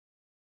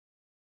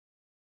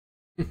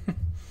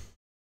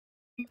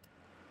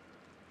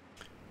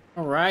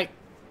Alright,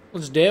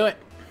 let's do it.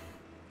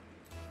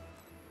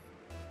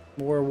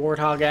 More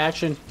Warthog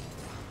action.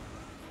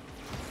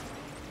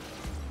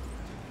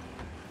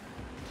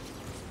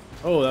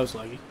 Oh, that was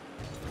lucky.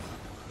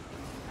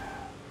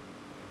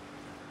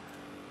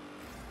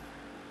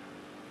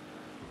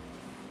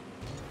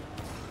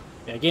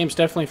 Yeah, game's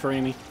definitely for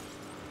Amy.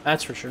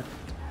 That's for sure.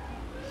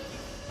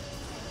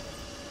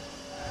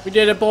 We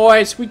did it,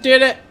 boys! We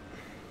did it!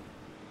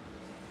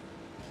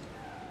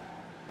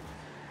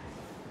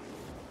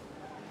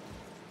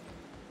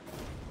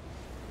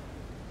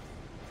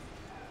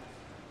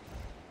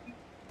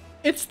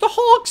 It's the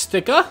hog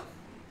sticker!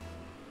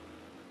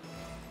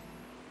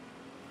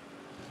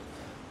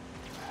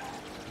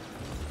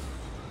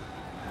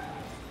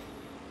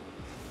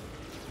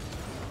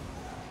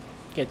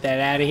 Get that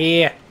out of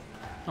here.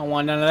 Don't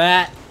want none of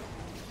that.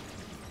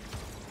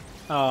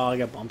 Oh, I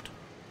got bumped.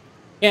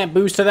 Can't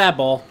boost to that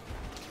ball.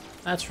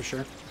 That's for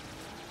sure.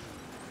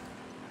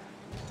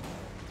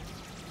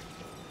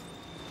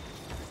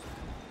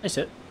 Nice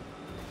hit.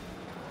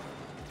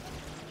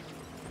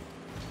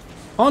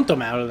 Punt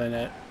him out of the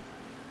net.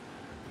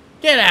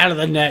 Get out of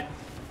the net.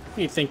 What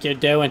do you think you're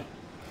doing?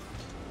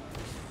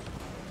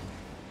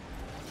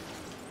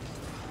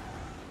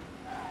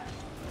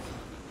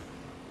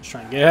 Just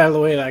trying to get out of the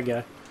way of that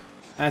guy.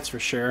 That's for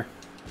sure.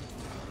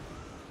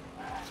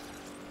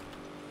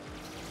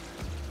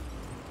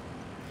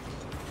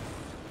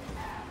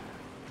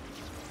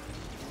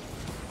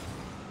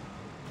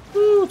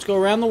 Woo, let's go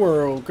around the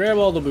world. Grab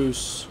all the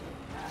boosts.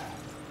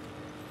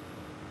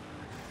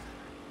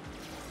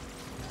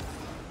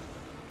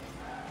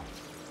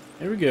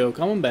 There we go,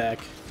 coming back.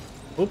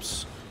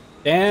 Oops.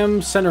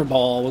 Damn center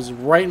ball was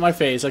right in my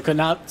face. I could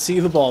not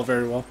see the ball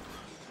very well.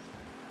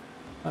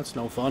 That's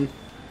no fun.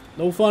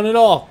 No fun at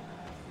all.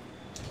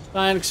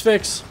 Dynamics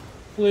fix,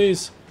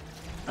 please.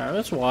 Alright,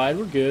 that's wide.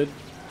 We're good.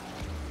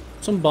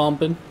 Some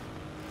bumping.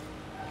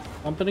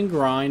 Bumping and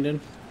grinding.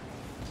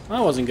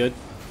 That wasn't good.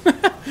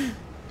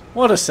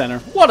 What a center.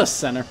 What a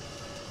center.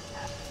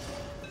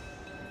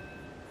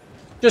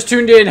 Just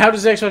tuned in. How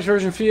does the Xbox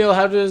version feel?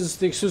 How does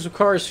the exclusive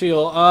cars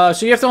feel?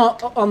 So you have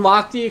to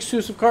unlock the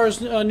exclusive cars,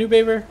 New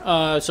Baber.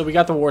 So we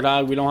got the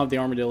Warthog. We don't have the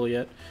Armadillo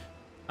yet.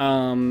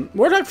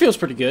 Warthog feels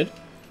pretty good.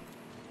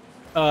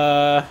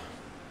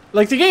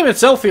 Like, the game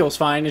itself feels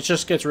fine. It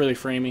just gets really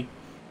framey.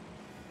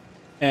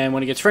 And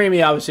when it gets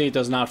framey, obviously it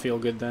does not feel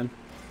good then.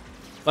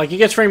 Like, it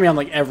gets framey on,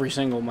 like, every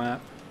single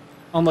map.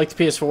 Unlike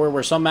the PS4,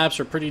 where some maps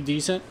are pretty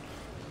decent.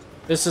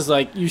 This is,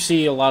 like, you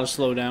see a lot of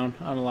slowdown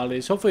on a lot of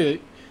these.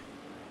 Hopefully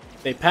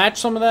they patch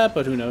some of that,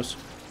 but who knows.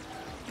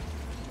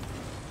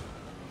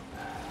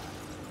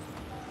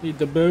 Need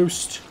the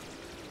boost.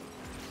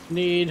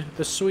 Need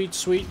the sweet,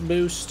 sweet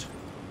boost.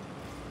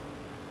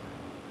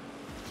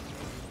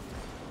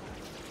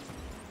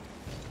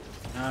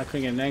 I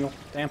couldn't get an angle.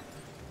 Damn.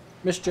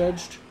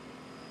 Misjudged.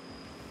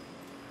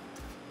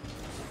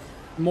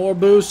 More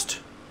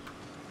boost.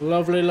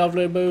 Lovely,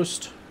 lovely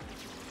boost.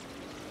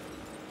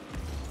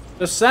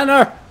 The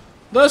center!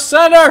 The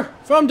center!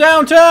 From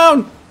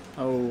downtown!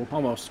 Oh,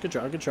 almost. Good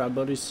job,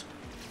 buddies.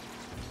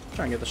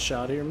 Try and get the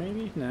shot here,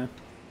 maybe? Nah.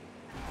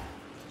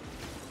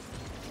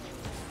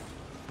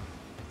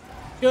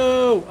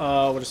 Go!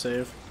 Oh, what a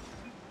save.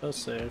 A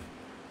save.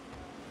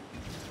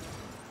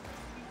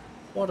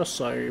 What a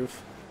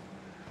save.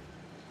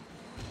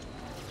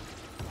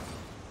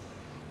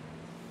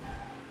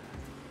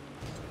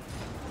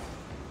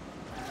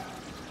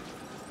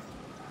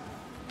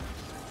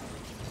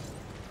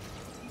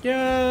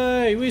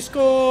 Yay! We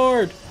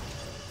scored!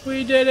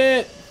 We did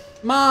it!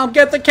 Mom,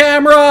 get the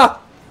camera!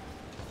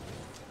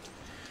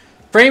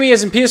 Framey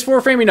isn't PS4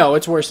 framey? No,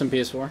 it's worse than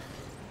PS4.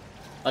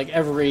 Like,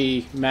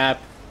 every map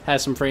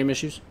has some frame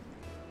issues.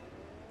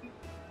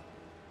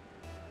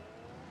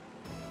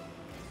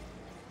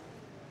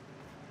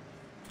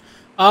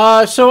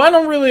 So I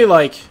don't really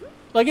like,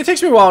 it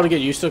takes me a while to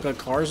get used to, like,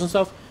 cars and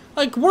stuff.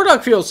 Like,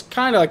 Warthog feels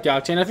kind of like the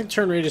Octane. I think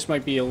turn radius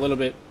might be a little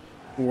bit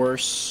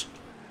worse.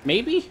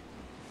 Maybe?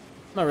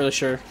 Not really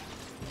sure.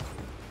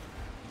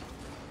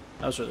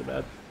 That was really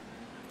bad.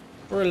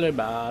 Really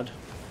bad.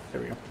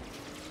 There we go.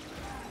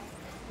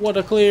 What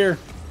a clear.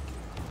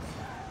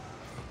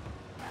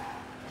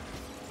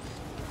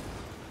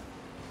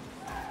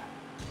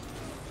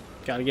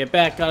 Gotta get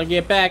back, gotta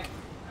get back.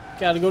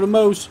 Gotta go to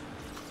Moe's.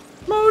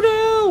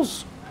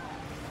 Models!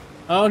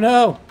 Oh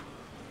no!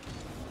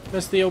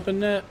 Missed the open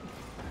net.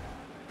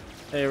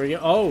 There we go.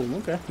 Oh,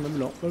 okay. Maybe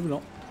not, maybe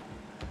not.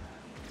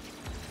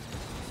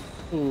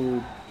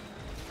 Ooh.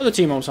 Oh, the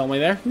team almost helped me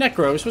there.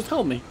 Necro, you're supposed to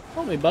help me.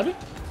 Help me, buddy.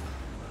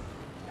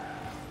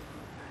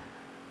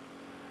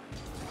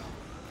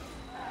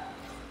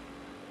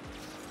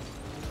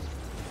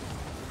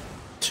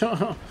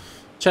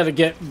 Try to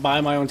get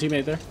by my own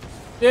teammate there.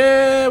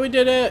 Yeah, we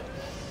did it.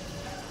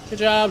 Good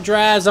job,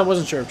 Draz. I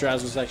wasn't sure if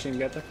Draz was actually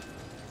gonna get there.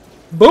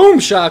 Boom,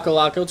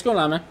 shakalaka. What's going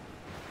on, man?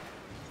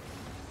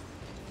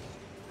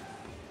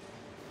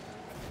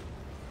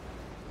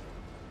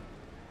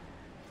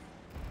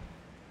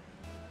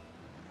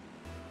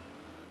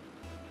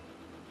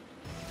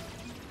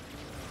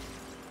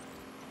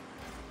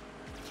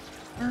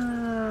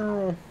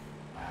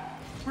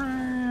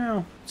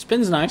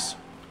 Spin's nice.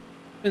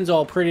 Spin's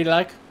all pretty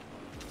like.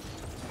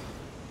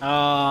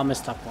 Ah,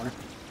 missed top corner.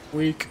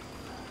 Weak.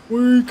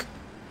 Weak.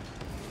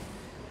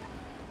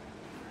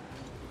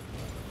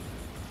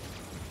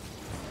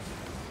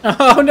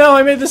 Oh no,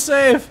 I made the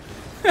save.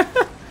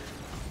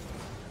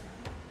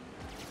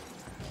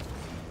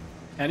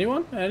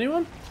 Anyone?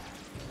 Anyone?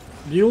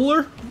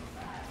 Bueller?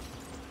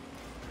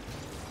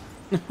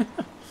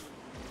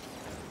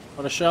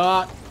 What a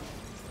shot.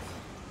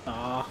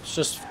 Ah, it's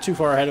just too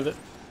far ahead of it.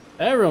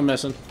 Everyone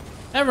missing.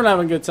 Everyone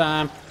having a good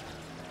time.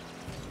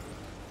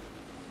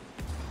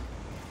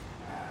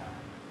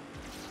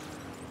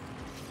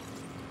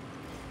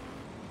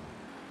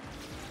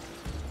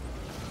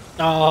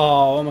 Oh,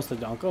 almost a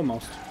dunk.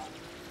 Almost.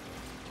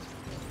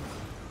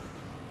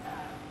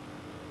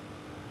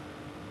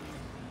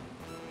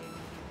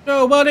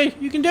 Go, buddy.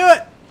 You can do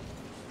it.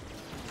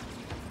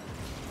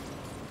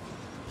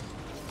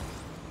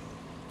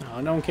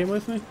 Oh, no one came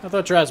with me? I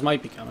thought Draz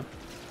might be coming.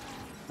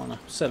 I want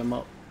to set him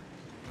up.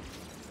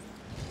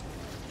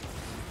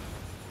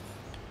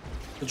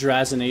 The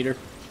Drazinator.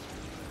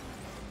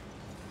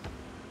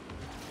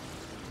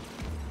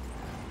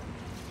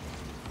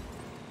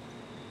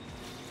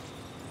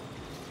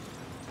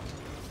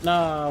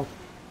 No.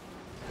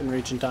 Didn't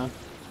reach in time.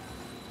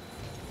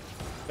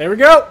 There we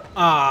go.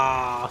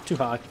 Ah, too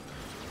high.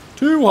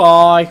 Too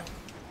high.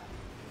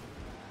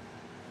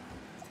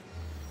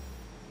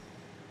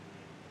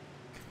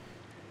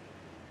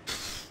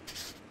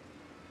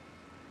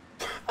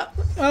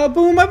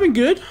 Boom, I've been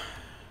good.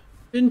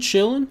 Been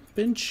chilling.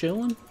 Been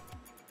chilling.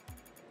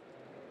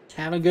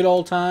 Having a good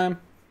old time.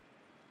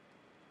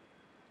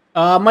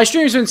 My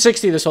stream's been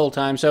 60 this whole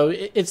time, so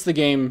it's the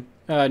game,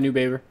 New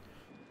Baber.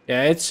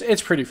 Yeah,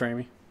 it's pretty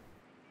framey.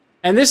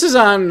 And this is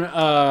on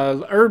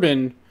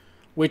Urban,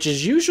 which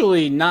is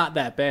usually not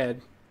that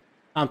bad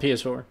on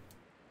PS4.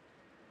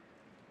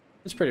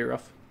 It's pretty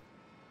rough.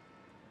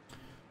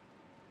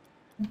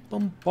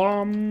 Bum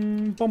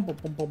bum bum bum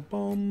bum bum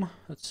bum.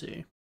 Let's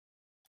see.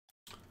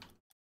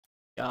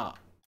 Yeah.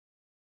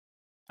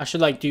 I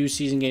should like do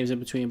season games in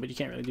between, but you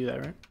can't really do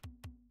that, right?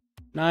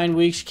 9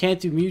 weeks, can't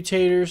do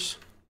mutators.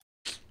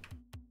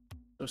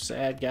 So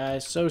sad,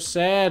 guys. So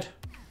sad.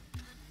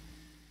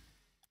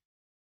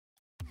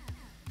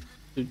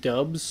 Do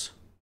dubs.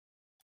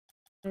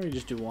 Or we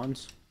just do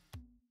ones.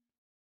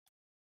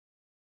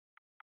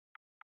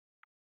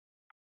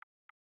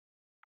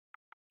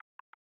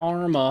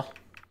 Arma.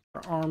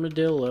 Or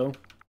armadillo.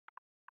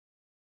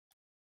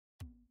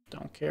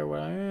 Don't care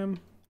what I am.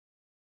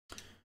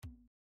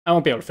 I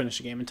won't be able to finish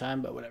the game in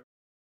time, but whatever.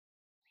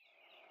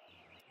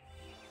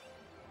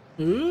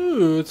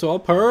 Ooh, it's all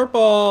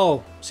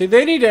purple. See,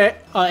 they need to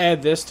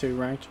add this too,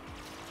 right?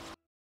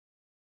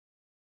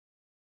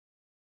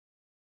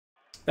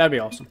 That'd be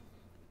awesome.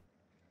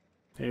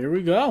 Here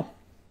we go.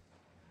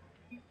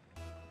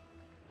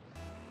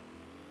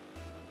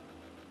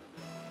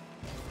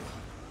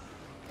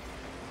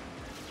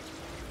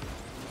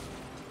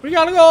 We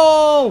got a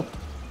goal!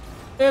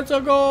 It's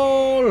a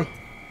goal!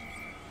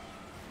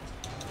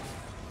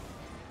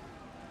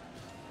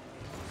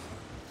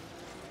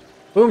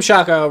 Boom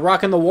Shaka,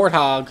 rocking the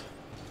Warthog.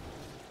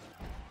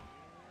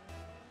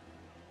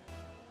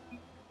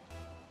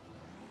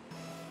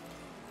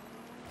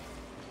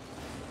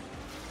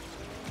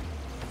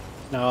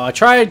 No, I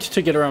tried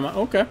to get around my...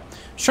 Okay. I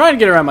was trying to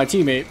get around my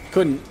teammate.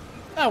 Couldn't.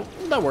 Oh,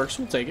 that works.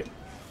 We'll take it.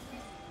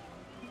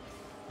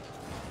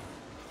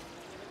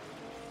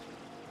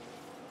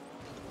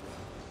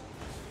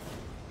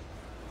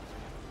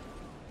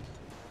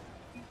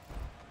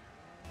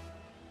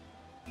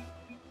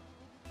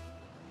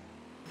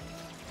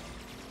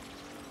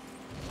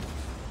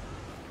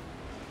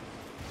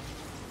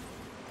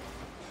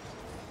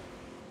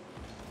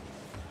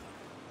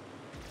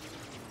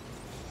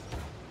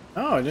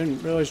 Oh, I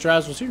didn't realize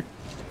Draz was here.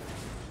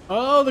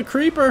 Oh, the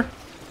creeper.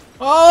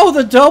 Oh,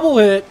 the double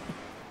hit.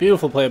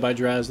 Beautiful play by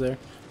Draz there.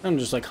 I'm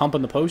just like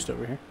humping the post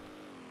over here.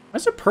 Why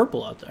is it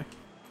purple out there?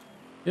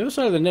 The other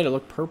side of the net, it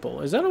looked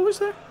purple. Is that always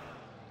there?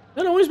 Has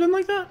that always been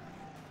like that?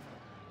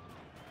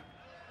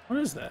 What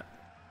is that?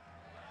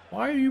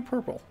 Why are you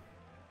purple?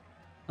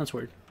 That's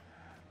weird.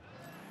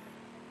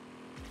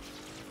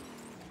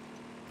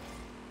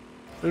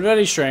 It's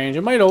very strange.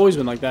 It might have always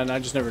been like that and I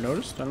just never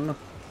noticed. I don't know.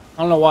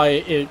 I don't know why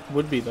it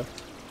would be, though.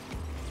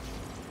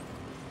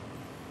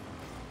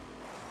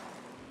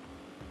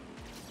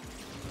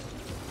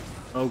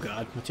 Oh,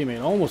 God. My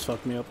teammate almost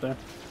fucked me up there.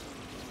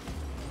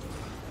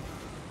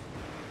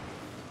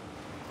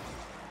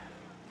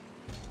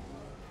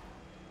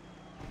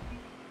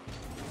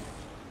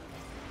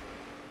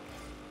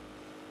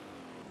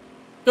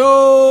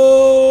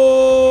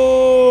 Goal!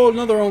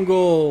 Another own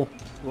goal.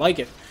 Like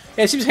it.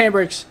 Yeah, it seems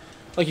handbrakes.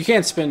 Like, you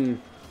can't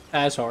spin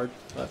as hard,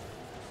 but...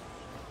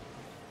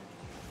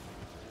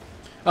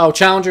 Oh,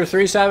 Challenger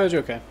 3 Savage?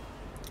 Okay.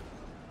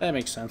 That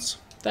makes sense.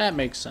 That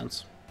makes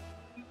sense.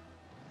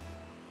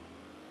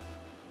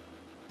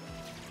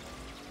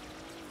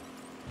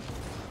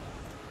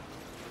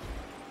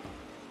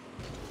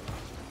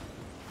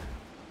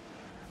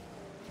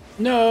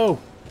 No!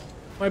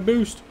 My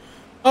boost.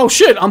 Oh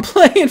shit, I'm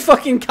playing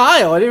fucking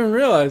Kyle. I didn't even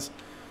realize.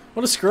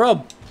 What a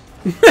scrub.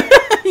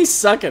 He's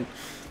sucking.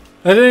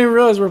 I didn't even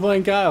realize we're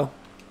playing Kyle.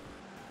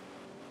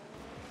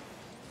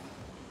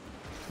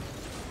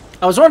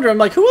 I was wondering,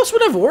 like, who else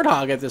would have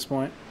Warthog at this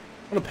point?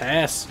 What a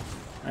pass.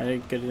 I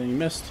didn't get anything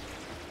missed.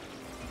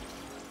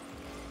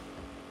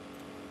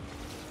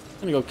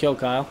 I'm gonna go kill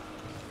Kyle.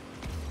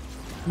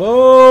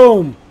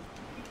 Boom!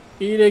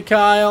 Eat it,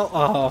 Kyle.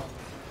 Oh.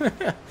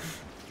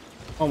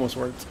 Almost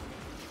worked.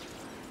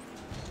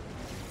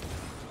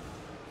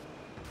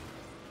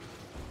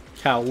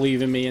 Kyle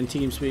leaving me in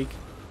TeamSpeak.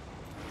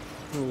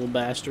 Little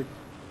bastard.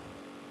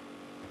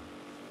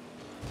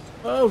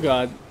 Oh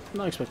god. I'm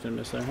not expecting to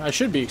miss there. I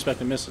should be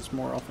expecting misses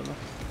more often though.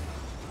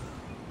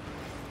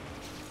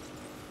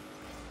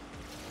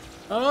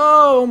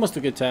 Oh, almost a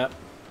good tap.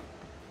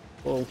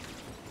 Whoa.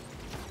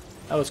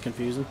 That was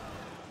confusing.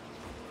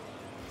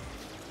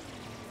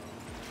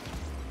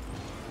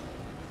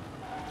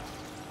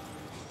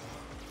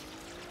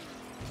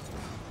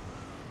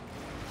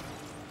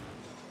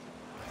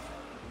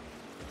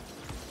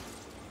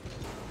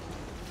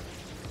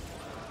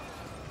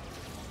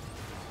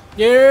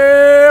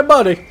 Yeah,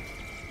 buddy.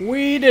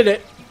 We did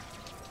it.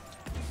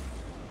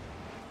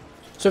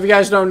 So if you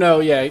guys don't know,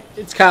 yeah,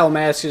 it's Kyle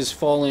Mask's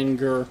Fallen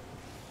Gur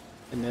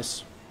in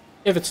this.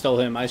 If it's still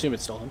him. I assume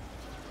it's still him.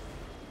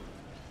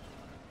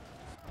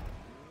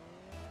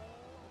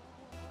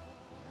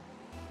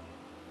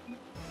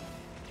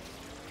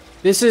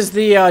 This is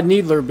the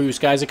Needler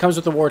boost, guys. It comes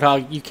with the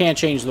Warthog. You can't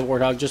change the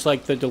Warthog, just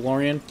like the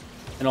DeLorean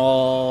and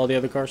all the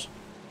other cars.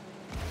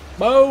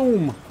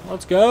 Boom!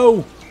 Let's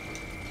go!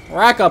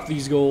 Rack up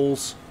these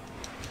goals.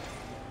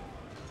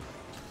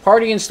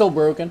 Partying's still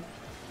broken,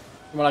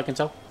 from what I can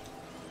tell.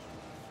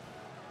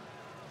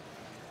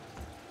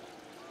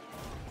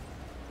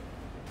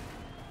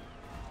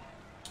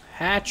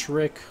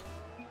 Hat-trick.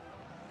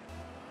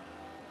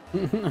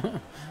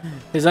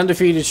 His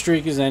undefeated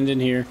streak is ending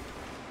here.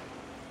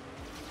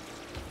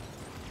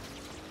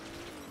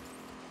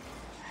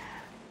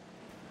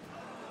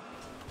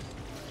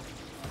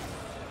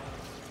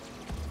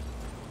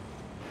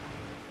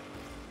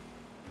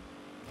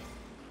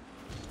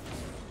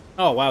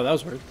 Oh wow, that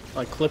was weird.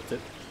 I clipped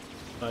it.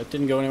 It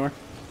didn't go anywhere.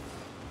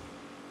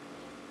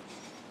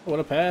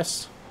 What a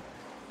pass.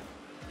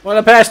 What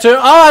a pass to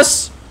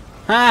us!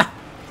 Ha!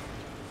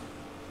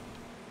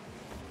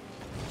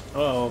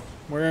 Uh-oh.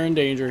 We're in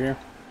danger here.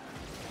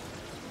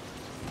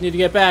 Need to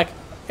get back.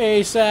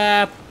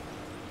 ASAP!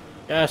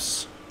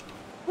 Yes.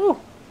 Woo!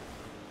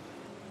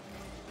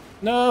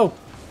 No!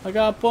 I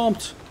got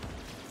bumped.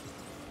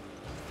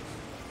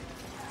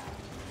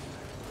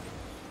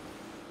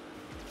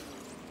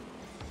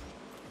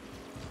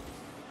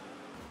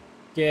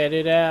 Get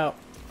it out.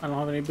 I don't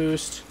have any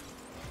boost.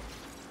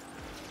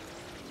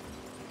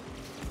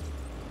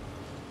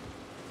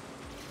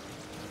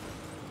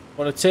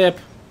 What a tip.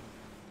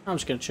 I'm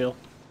just gonna chill.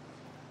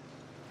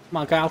 Come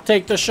on, Kyle.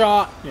 Take the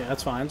shot. Yeah,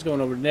 that's fine. It's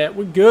going over the net.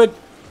 We're good.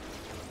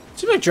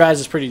 Seems like Draz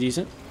is pretty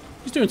decent.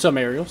 He's doing some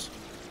aerials.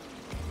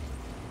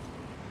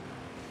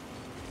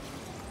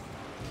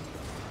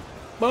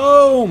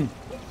 Boom!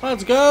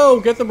 Let's go!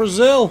 Get the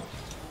Brazil!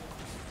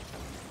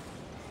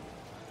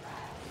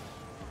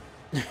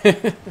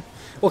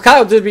 Well,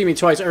 Kyle did beat me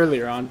twice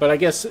earlier on, but I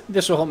guess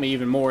this will help me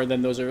even more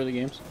than those early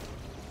games.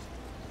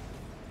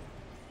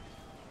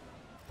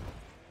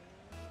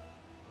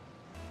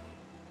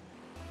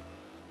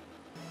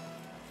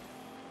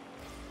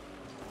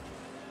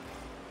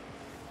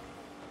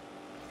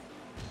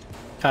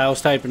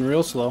 Kyle's typing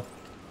real slow.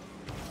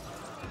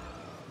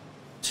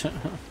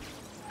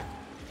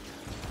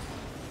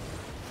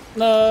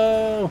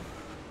 No!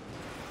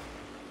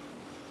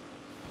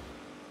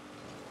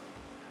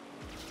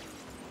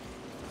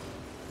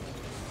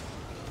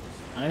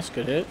 Nice,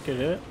 good hit, good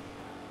hit.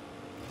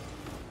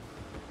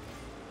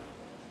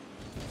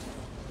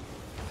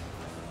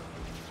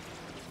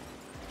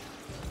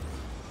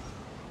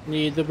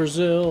 Need the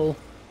Brazil.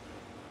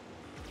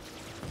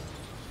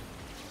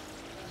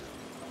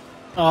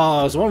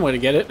 Oh, there's one way to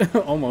get it.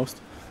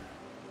 Almost.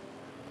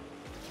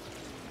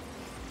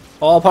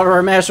 All part of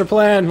our master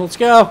plan. Let's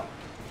go.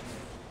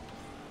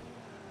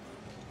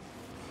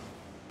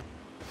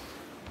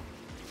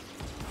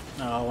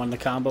 Oh, I won the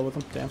combo with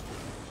him. Damn.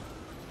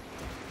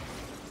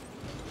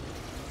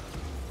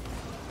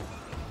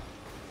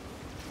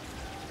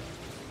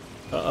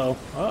 Uh-oh.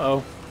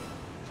 Uh-oh.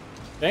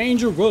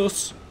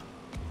 Dangerous.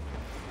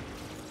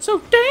 So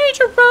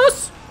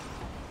dangerous.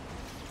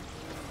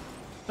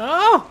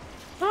 Oh.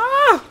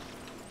 Ah.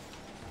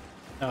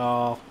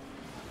 Oh.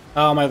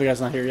 Oh, my other guy's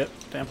not here yet.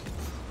 Damn.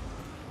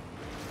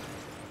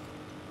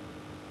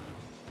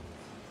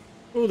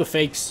 Ooh, the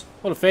fakes.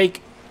 What a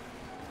fake.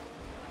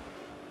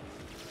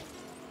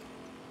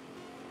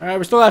 Alright,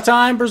 we still got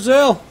time.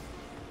 Brazil.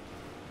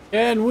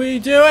 Can we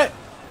do it?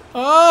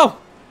 Oh.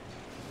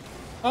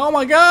 Oh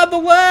my god, the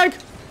leg!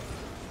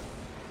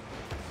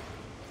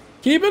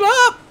 Keep it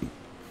up!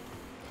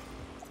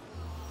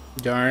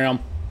 Damn.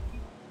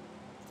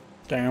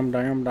 Damn,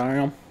 damn,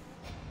 damn.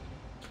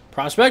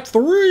 Prospect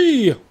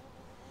 3!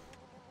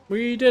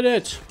 We did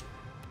it!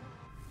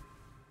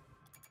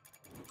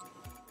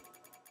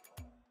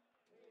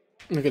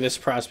 Look at this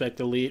prospect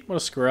elite. What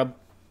a scrub.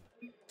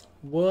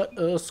 What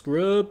a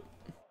scrub.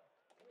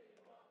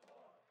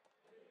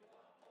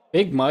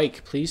 Big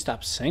Mike, please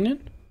stop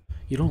singing.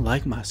 You don't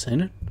like my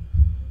singing?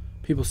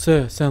 People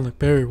say I sound like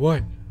Barry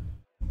White.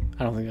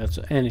 I don't think that's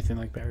anything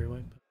like Barry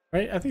White.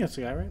 Right? I think that's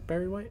the guy, right?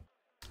 Barry White?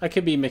 I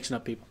could be mixing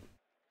up people.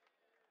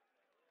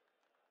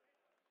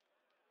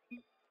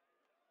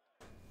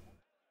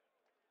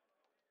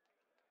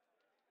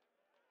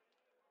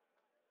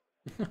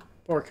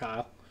 Poor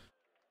Kyle.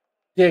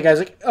 Yeah, guys,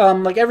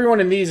 like everyone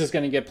in these is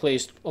going to get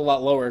placed a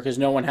lot lower because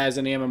no one has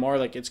any MMR.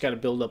 Like, it's got to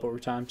build up over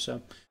time,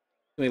 so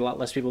a lot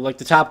less people. Like,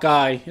 the top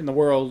guy in the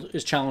world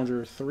is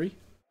Challenger 3.